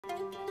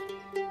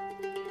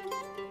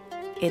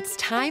It's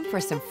time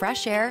for some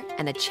fresh air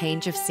and a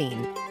change of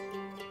scene.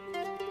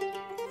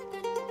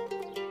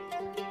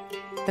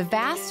 The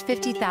vast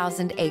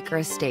 50,000-acre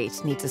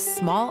estate needs a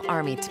small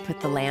army to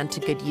put the land to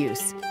good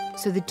use,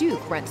 so the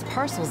Duke rents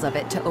parcels of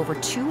it to over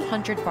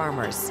 200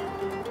 farmers.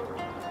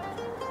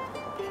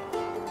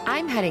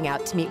 I'm heading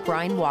out to meet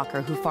Brian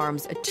Walker, who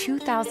farms a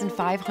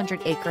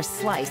 2,500-acre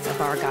slice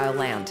of Argyll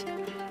land.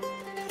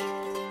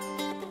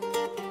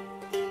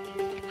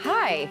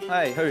 Hi.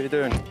 Hi, how are you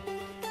doing?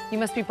 You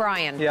must be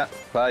Brian. Yeah,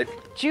 hi.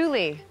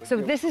 Julie, so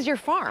this is your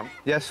farm?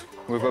 Yes,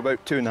 we've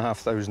about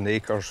 2,500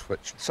 acres,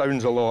 which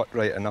sounds a lot,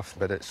 right enough,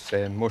 but it's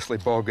mostly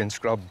bog and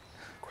scrub,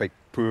 quite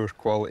poor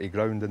quality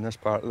ground in this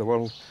part of the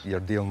world. You're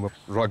dealing with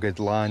rugged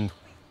land.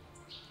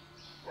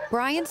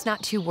 Brian's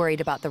not too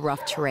worried about the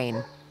rough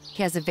terrain.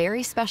 He has a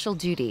very special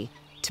duty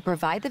to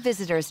provide the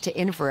visitors to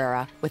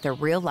Inveraray with a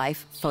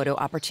real-life photo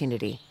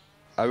opportunity.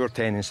 Our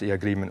tenancy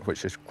agreement,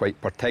 which is quite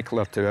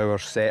particular to our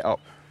setup,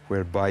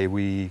 whereby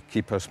we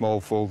keep a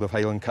small fold of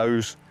Highland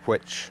cows,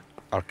 which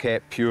are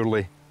kept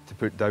purely to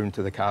put down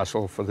to the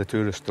castle for the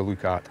tourists to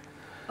look at.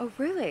 Oh,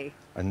 really?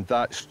 And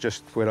that's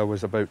just where I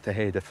was about to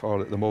head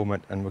for at the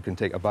moment, and we can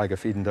take a bag of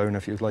feeding down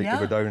if you'd like to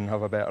go down and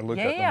have a better look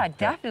at them. Yeah,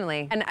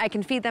 definitely. And I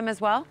can feed them as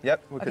well?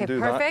 Yep, we can do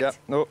perfect. that. Yep.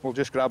 No, we'll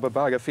just grab a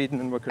bag of feeding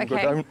and we can go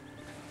down.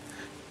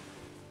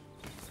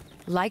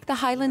 Like the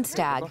Highland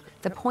stag,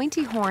 the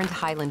pointy-horned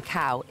Highland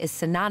cow is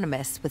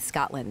synonymous with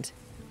Scotland.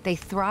 They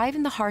thrive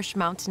in the harsh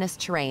mountainous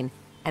terrain,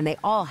 and they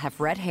all have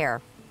red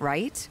hair,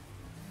 right?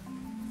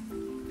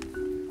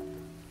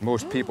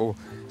 Most people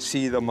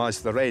see them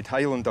as the red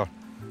Highlander.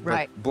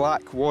 Right. But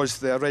black was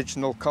the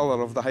original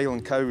colour of the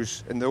Highland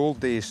cows in the old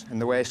days in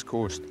the West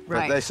Coast.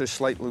 Right. But this is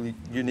slightly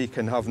unique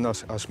in having a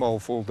small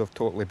fold of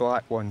totally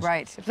black ones.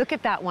 Right. Look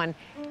at that one.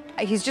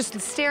 He's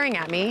just staring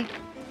at me.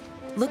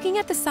 Looking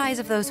at the size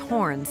of those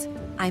horns,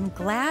 I'm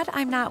glad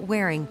I'm not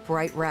wearing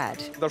bright red.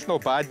 There's no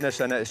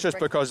badness in it. It's just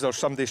because there's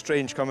somebody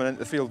strange coming into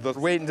the field. They're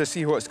waiting to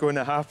see what's going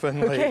to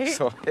happen. Okay. Like,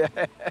 so,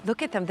 yeah.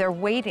 Look at them. They're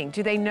waiting.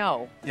 Do they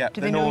know? Yeah, Do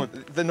they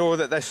know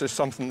that this is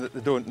something that they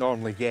don't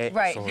normally get.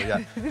 Right. So,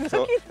 yeah.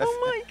 So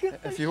oh, my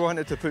goodness. If you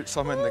wanted to put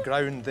some in the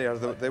ground there,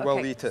 they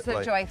will eat it. So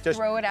like, do I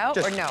throw it out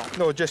or no?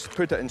 No, just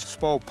put it in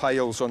small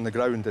piles on the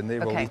ground and they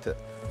will eat it.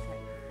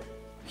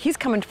 He's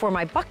coming for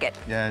my bucket.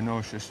 Yeah, no,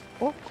 it's just,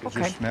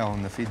 just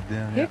smelling the feed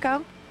there. Here you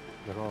go.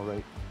 They're all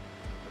right.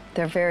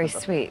 They're very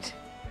sweet.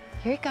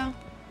 Here you go.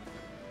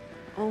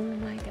 Oh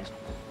my gosh.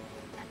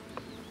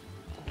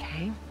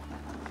 Okay.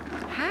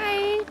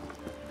 Hi.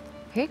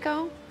 Here you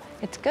go.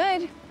 It's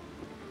good.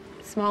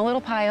 Small little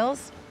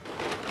piles.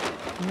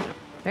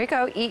 There you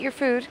go. Eat your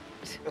food.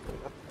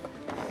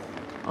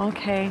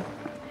 Okay.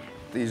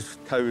 These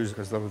cows,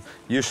 because they're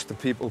used to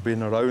people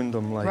being around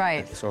them,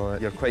 like, so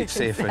you're quite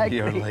safe in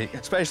here, like,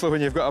 especially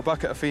when you've got a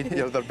bucket of feed.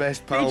 You're their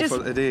best pal for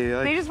the day.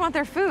 Like. They just want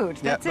their food.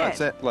 That's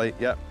that's it. Like,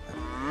 yeah.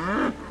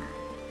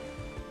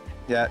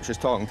 Yeah, she's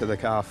talking to the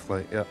calf,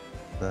 like, yeah,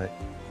 right.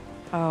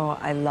 Oh,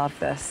 I love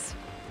this.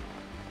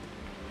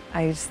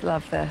 I just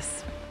love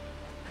this.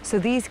 So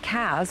these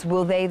calves,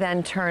 will they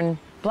then turn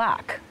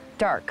black,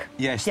 dark?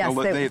 Yes,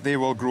 they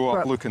will grow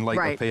up looking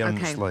like their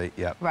parents, like,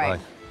 yeah. Right.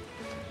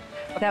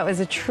 That was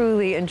a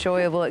truly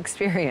enjoyable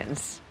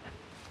experience.